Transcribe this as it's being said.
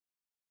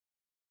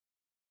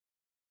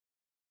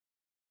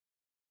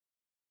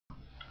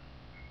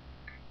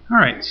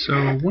Alright,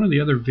 so one of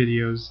the other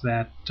videos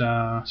that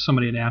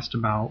somebody had asked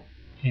about,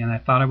 and I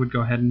thought I would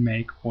go ahead and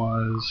make,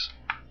 was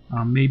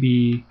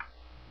maybe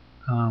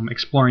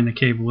exploring the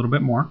cave a little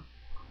bit more.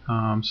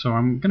 So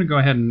I'm going to go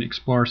ahead and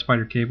explore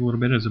Spider Cave a little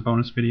bit as a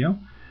bonus video.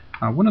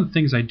 One of the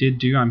things I did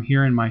do, I'm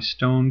here in my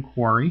stone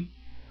quarry,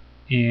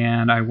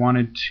 and I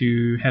wanted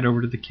to head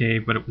over to the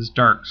cave, but it was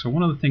dark. So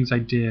one of the things I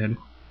did,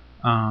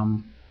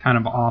 kind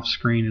of off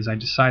screen, is I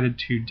decided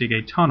to dig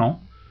a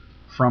tunnel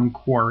from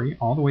quarry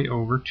all the way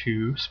over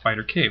to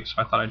Spider Cave. So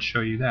I thought I'd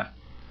show you that.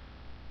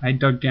 I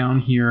dug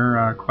down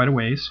here quite a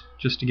ways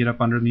just to get up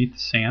underneath the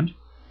sand,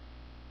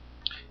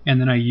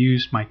 and then I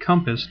used my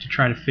compass to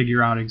try to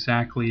figure out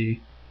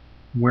exactly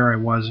where I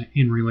was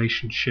in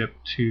relationship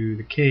to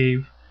the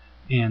cave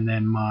and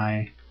then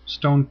my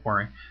stone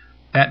quarry.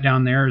 That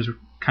down there is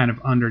kind of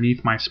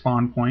underneath my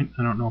spawn point.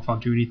 I don't know if I'll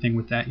do anything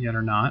with that yet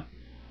or not.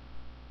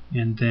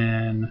 And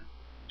then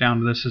down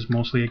to this is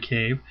mostly a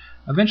cave.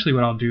 Eventually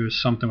what I'll do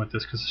is something with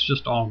this because it's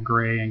just all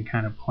gray and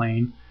kind of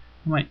plain.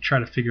 I might try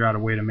to figure out a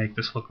way to make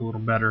this look a little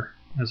better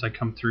as I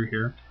come through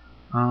here.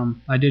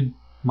 I did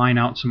mine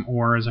out some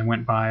ore as I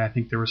went by. I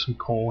think there was some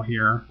coal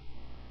here.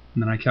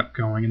 And then I kept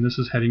going, and this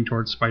is heading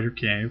towards Spider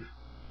Cave.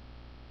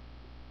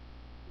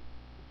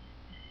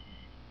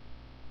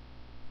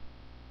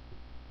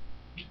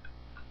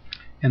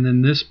 And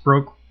then this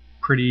broke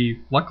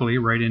pretty luckily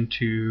right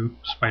into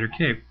Spider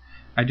Cave.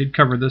 I did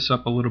cover this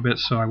up a little bit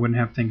so I wouldn't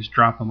have things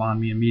drop them on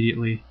me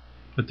immediately,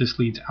 but this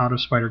leads out of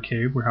Spider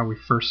Cave, where how we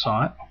first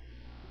saw it,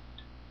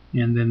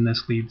 and then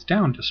this leads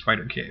down to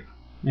Spider Cave.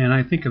 And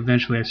I think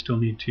eventually I still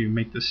need to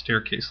make this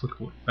staircase look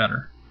a little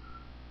better,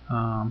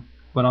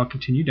 but I'll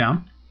continue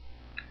down.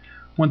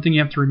 One thing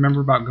you have to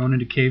remember about going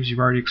into caves you've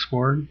already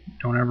explored: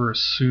 don't ever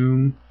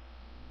assume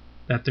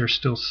that they're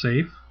still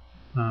safe.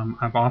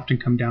 I've often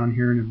come down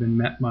here and have been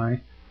met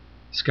by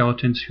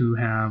skeletons who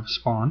have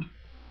spawned.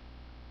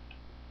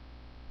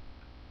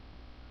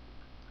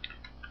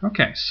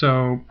 Okay,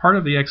 so part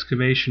of the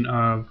excavation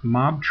of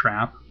Mob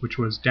Trap, which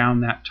was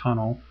down that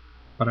tunnel,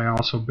 but I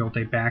also built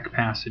a back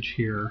passage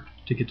here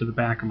to get to the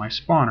back of my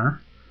spawner,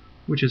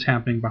 which is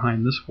happening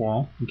behind this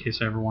wall, in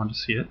case I ever wanted to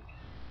see it.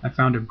 I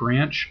found a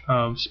branch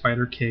of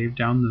Spider Cave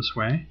down this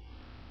way,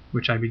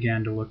 which I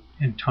began to look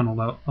and tunneled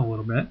out a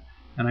little bit,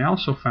 and I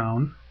also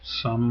found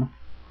some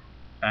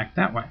back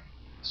that way.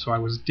 So I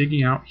was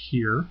digging out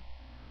here,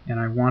 and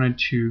I wanted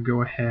to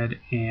go ahead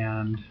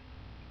and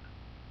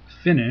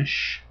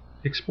finish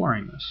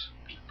exploring this.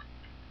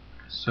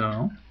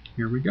 So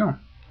here we go.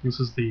 This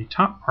is the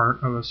top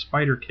part of a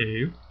Spider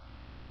Cave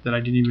that I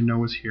didn't even know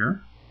was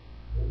here.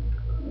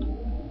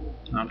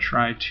 I'll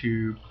try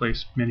to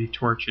place many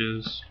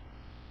torches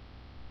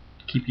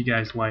to keep you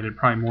guys lighted,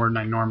 probably more than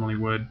I normally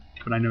would,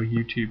 but I know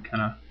YouTube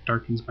kind of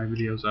darkens my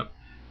videos up.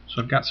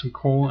 So I've got some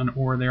coal and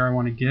ore there I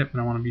want to get,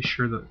 but I want to be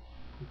sure that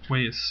the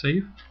way is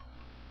safe.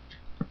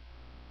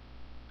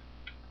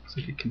 Looks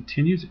like it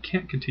continues. It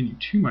can't continue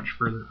too much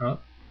further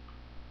up.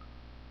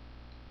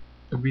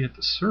 It'll be at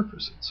the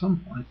surface at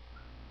some point.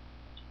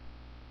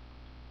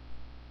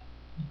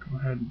 Go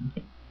ahead and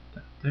put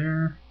that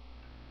there.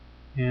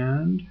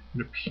 And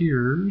it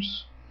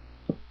appears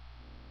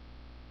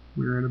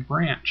we're at a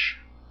branch.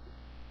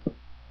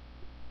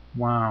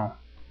 Wow.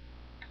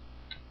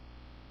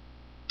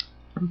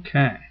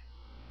 Okay.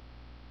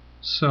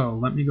 So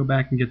let me go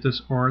back and get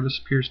this ore. This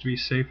appears to be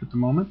safe at the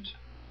moment.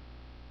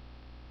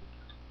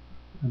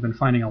 I've been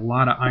finding a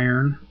lot of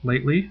iron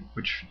lately,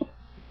 which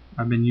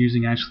I've been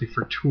using actually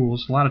for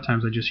tools. A lot of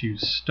times I just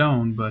use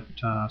stone, but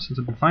since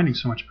I've been finding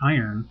so much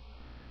iron,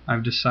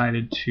 I've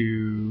decided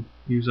to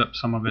use up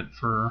some of it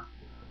for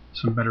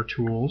some better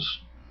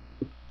tools.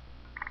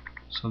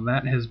 So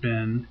that has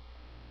been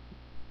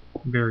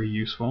very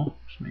useful.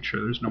 Just make sure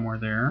there's no more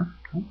there.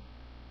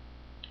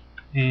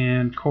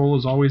 And coal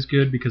is always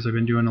good because I've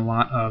been doing a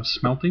lot of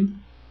smelting.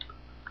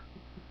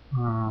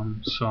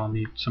 So I'll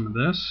need some of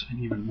this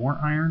and even more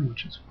iron,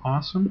 which is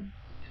awesome.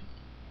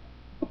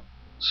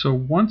 So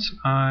once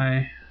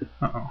I...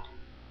 uh-oh.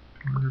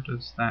 Where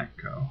does that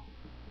go?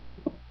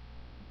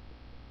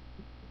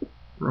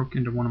 Broke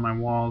into one of my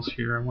walls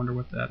here. I wonder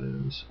what that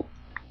is.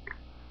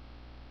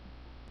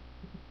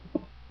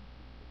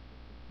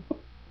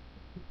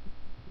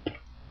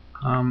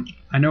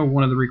 I know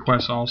one of the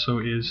requests also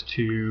is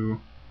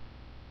to...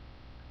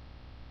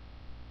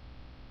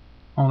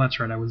 oh, that's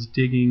right. I was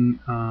digging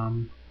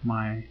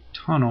my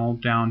tunnel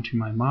down to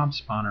my mob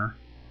spawner,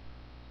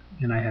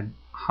 and I had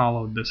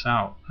hollowed this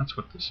out. That's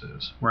what this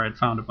is, where I had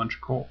found a bunch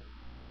of coal.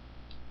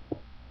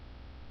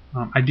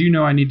 I do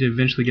know I need to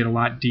eventually get a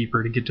lot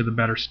deeper to get to the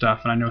better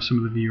stuff, and I know some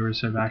of the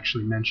viewers have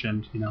actually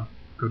mentioned, you know,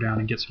 go down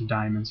and get some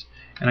diamonds.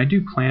 And I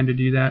do plan to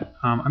do that.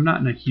 I'm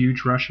not in a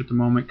huge rush at the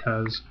moment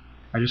because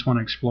I just want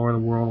to explore the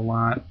world a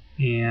lot,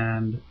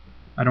 and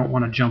I don't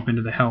want to jump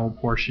into the hell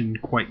portion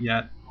quite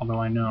yet,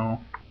 although I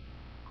know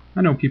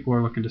people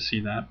are looking to see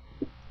that.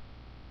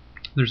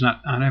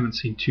 I haven't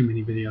seen too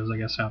many videos, I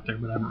guess, out there,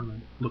 but I haven't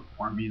really looked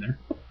for them either.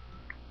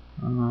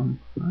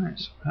 Alright,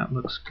 so that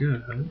looks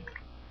good.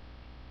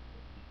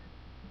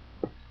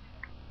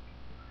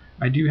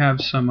 I do have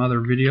some other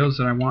videos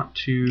that I want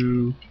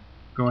to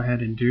go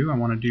ahead and do. I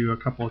want to do a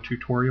couple of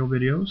tutorial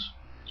videos,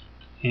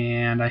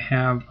 and I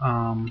have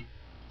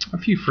a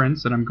few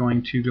friends that I'm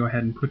going to go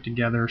ahead and put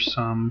together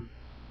some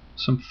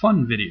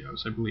fun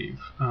videos, I believe.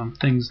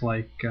 Things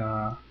like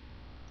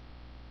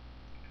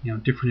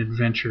different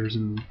adventures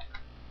and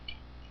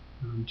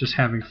just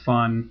having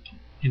fun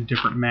in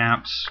different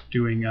maps,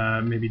 doing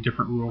maybe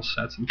different rule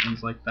sets and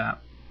things like that.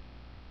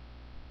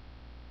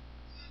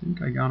 I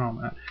think I got all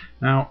that.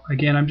 Now,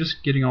 again, I'm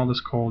just getting all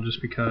this coal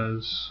just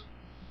because,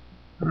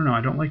 I don't know,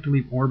 I don't like to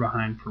leave ore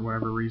behind for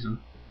whatever reason.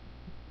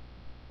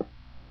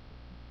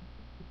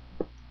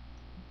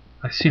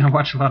 I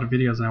watch a lot of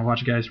videos and I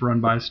watch guys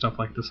run by stuff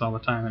like this all the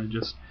time, and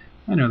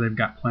I know they've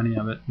got plenty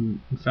of it.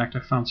 And in fact, I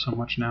found so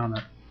much now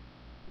that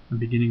I'm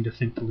beginning to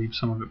think to leave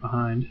some of it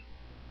behind.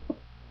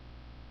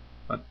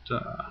 But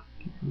a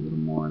little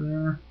more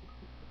there.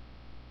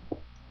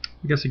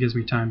 I guess it gives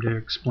me time to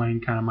explain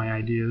kind of my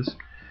ideas.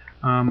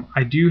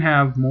 I do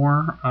have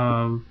more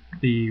of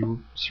the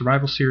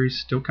survival series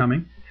still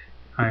coming.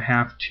 I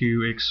have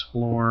to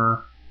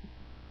explore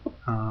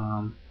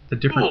the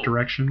different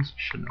directions.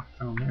 Shouldn't have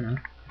found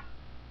there.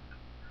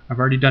 I've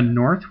already done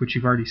north, which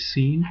you've already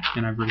seen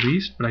and I've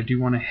released, but I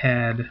do want to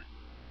head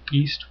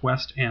east,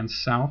 west, and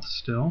south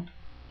still.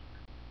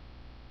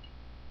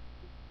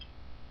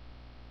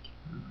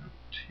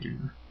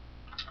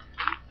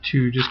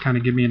 To just kind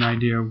of give me an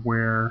idea of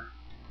where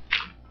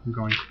I'm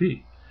going to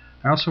be.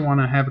 I also want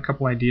to have a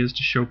couple ideas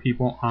to show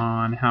people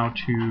on how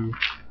to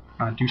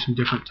do some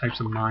different types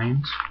of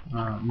mines,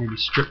 maybe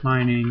strip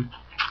mining,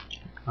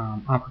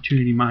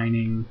 opportunity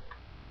mining,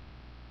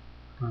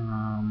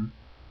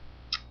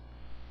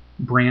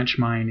 branch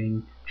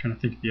mining. I'm trying to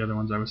think of the other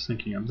ones I was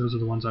thinking of. Those are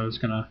the ones I was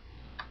going to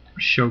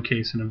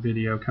showcase in a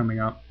video coming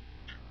up.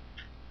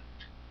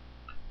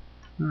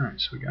 Alright,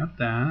 so we got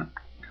that.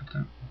 Got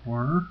that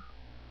ore.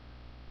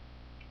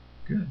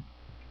 Good.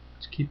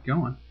 Let's keep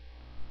going.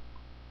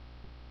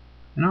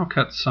 And I'll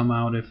cut some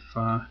out if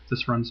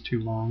this runs too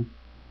long.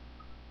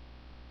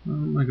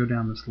 I'm going to go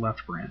down this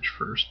left branch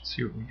first and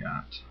see what we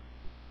got.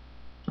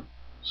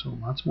 So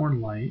lots more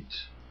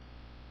light.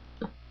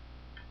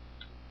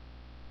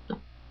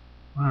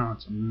 Wow,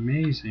 it's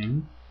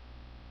amazing.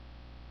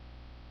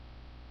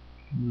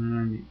 And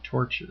I need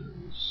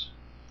torches.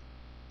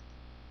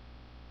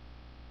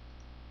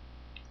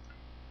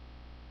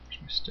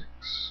 Here's my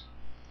sticks.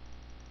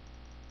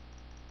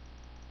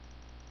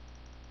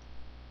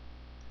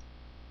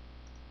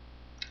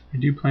 I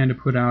do plan to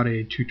put out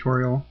a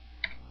tutorial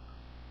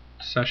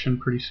session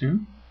pretty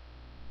soon,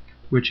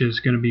 which is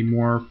going to be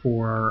more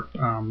for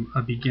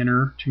a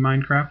beginner to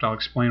Minecraft. I'll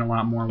explain a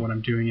lot more what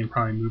I'm doing and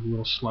probably move a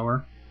little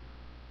slower.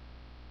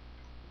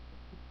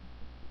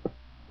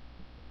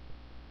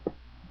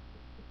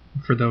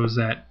 For those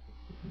that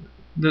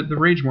the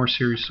Ragemore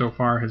series so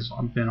far has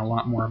been a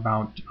lot more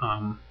about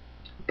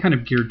kind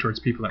of geared towards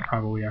people that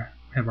probably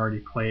have already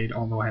played,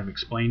 although I have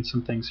explained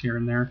some things here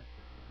and there.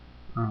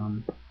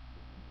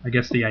 I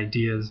guess the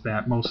idea is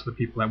that most of the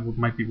people that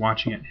might be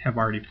watching it have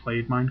already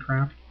played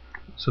Minecraft,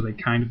 so they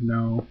kind of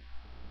know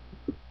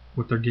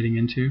what they're getting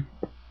into.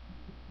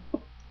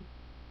 Oh,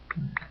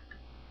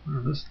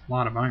 this is a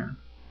lot of iron.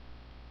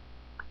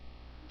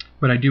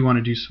 But I do want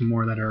to do some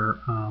more that are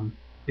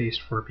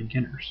based for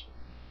beginners.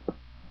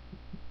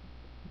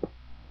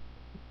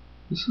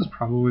 This is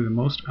probably the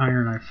most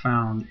iron I've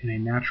found in a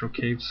natural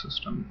cave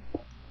system.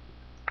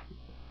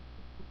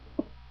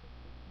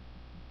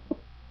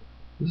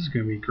 This is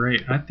going to be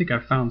great. I think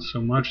I've found so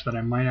much that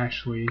I might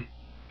actually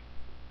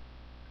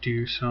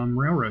do some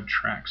railroad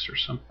tracks or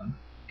something,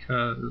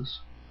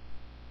 because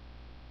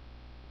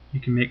you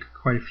can make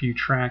quite a few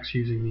tracks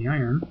using the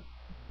iron,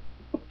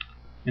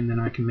 and then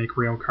I can make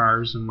rail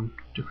cars and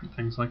different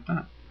things like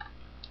that.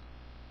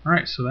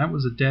 Alright, so that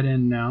was a dead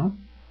end now.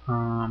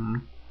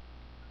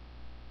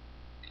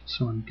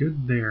 So I'm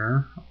good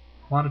there.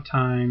 A lot of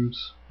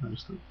times, I'll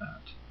just leave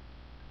that.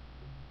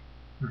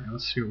 Alright,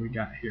 let's see what we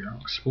got here. I'll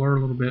explore a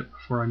little bit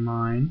before I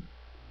mine.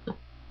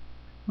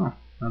 Oh,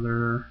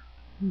 another...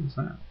 what is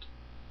that?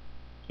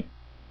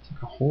 It's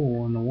like a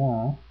hole in the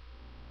wall.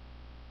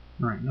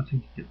 Alright,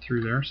 nothing can get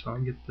through there, so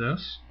I'll get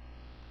this.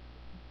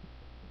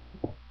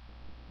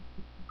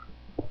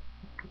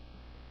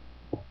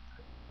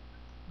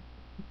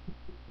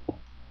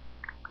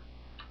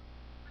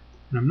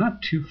 And I'm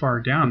not too far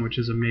down, which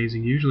is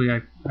amazing. Usually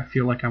I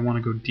feel like I want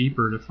to go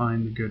deeper to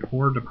find the good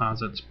ore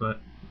deposits,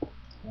 but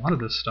a lot of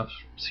this stuff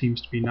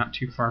seems to be not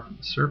too far from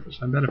the surface.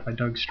 I bet if I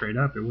dug straight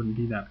up it wouldn't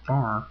be that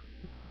far.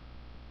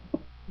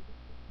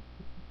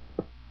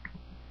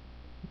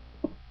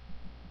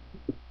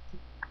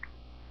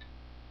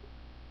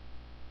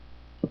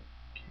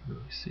 Can't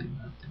really see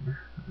that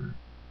there.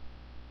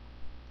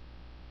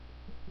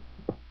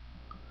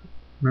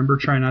 Remember,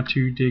 try not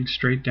to dig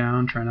straight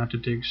down, try not to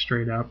dig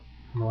straight up,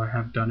 although I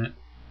have done it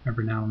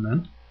every now and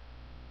then.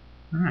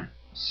 Alright,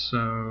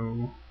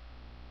 so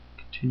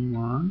continue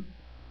on.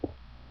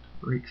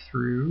 Break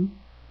through.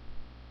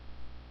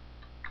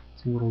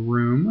 It's a little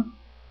room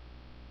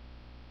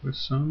with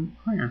some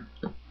iron.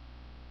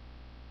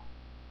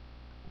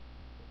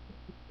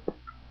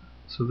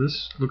 So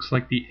this looks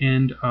like the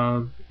end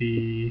of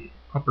the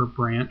upper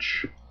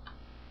branch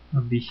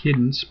of the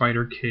hidden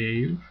spider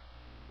cave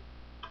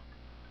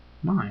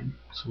mine.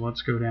 So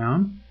let's go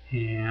down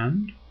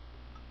and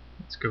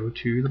let's go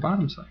to the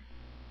bottom side.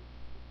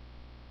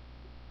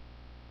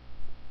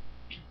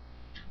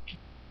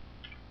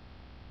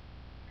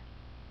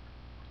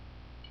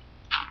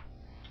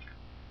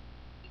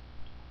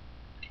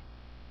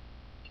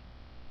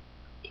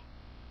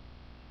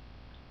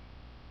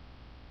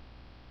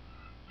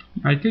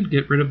 I could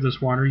get rid of this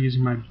water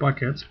using my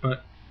buckets,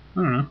 but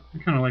I don't know. I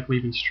kind of like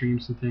leaving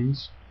streams and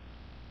things.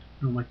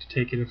 I don't like to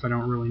take it if I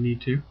don't really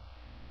need to.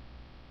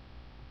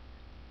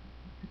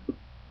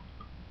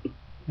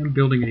 I'm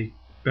building a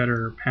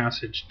better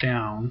passage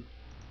down.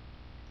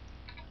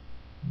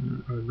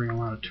 I would bring a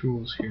lot of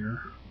tools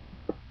here.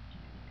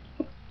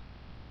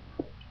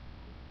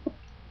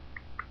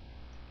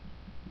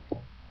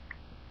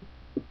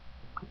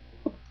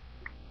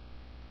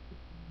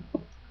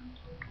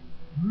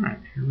 Alright,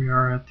 here we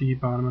are at the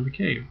bottom of the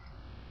cave.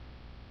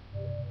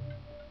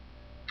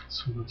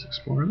 So let's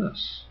explore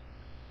this.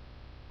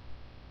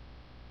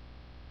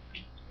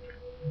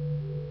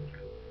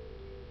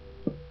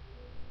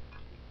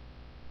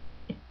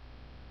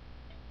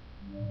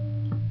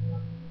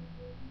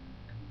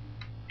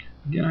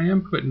 Again, I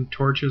am putting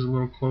torches a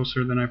little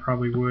closer than I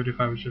probably would if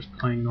I was just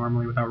playing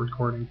normally without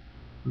recording.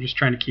 I'm just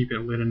trying to keep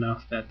it lit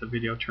enough that the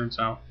video turns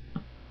out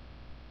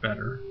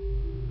better.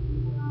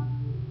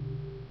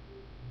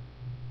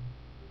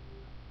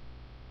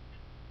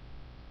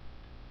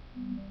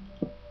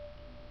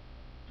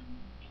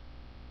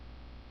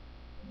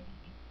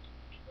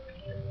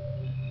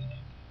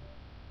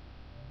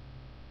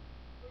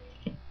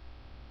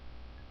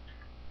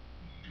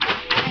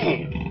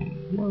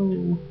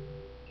 Whoa.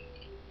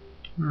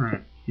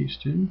 Alright,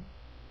 Houston.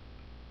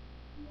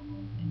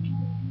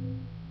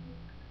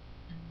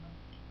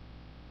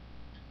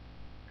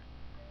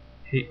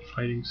 Hate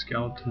fighting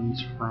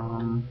skeletons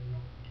from...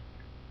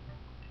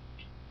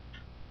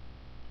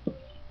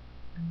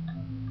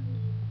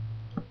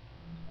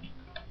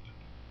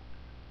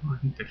 Oh, I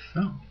think they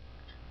fell.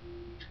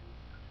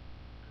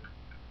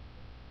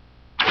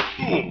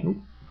 Oh.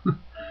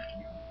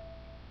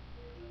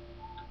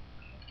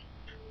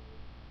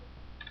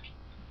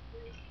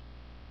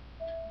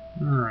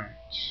 Alright.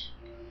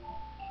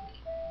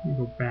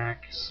 We'll go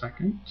back a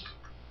second.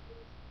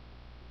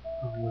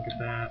 Oh, look at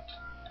that.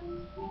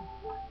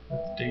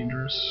 That's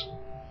dangerous.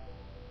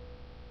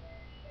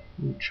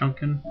 Ooh,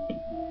 chunking.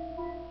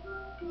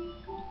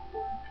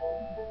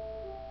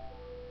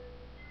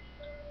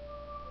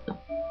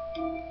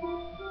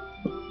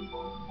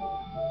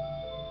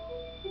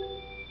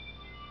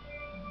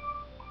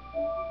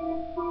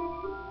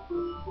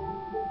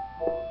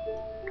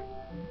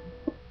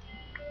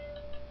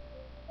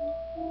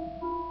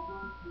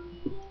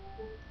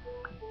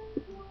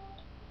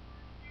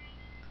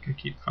 I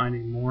keep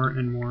finding more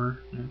and more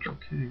natural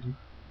cave.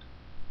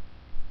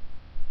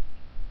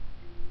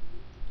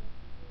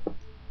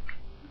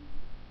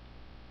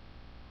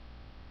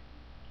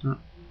 Oh,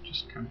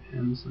 just kind of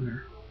ends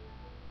there.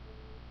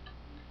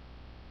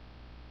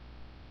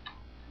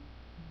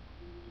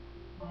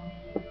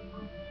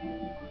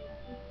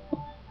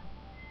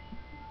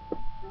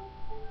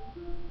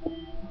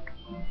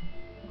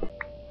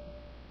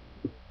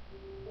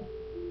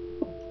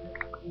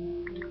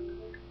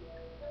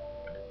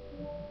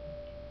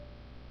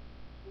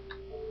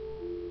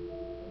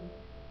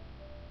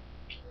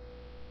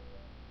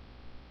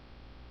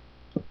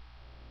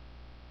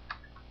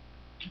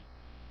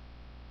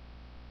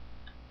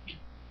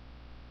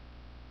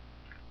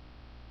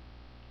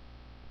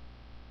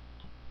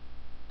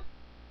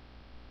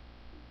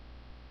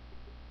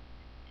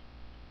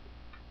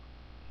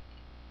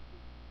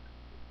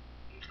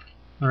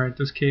 Alright,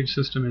 this cave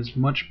system is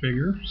much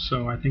bigger,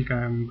 so I think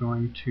I'm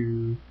going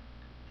to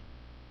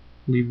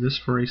leave this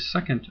for a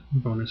second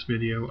bonus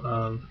video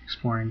of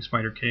exploring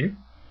Spider Cave.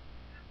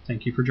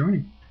 Thank you for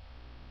joining.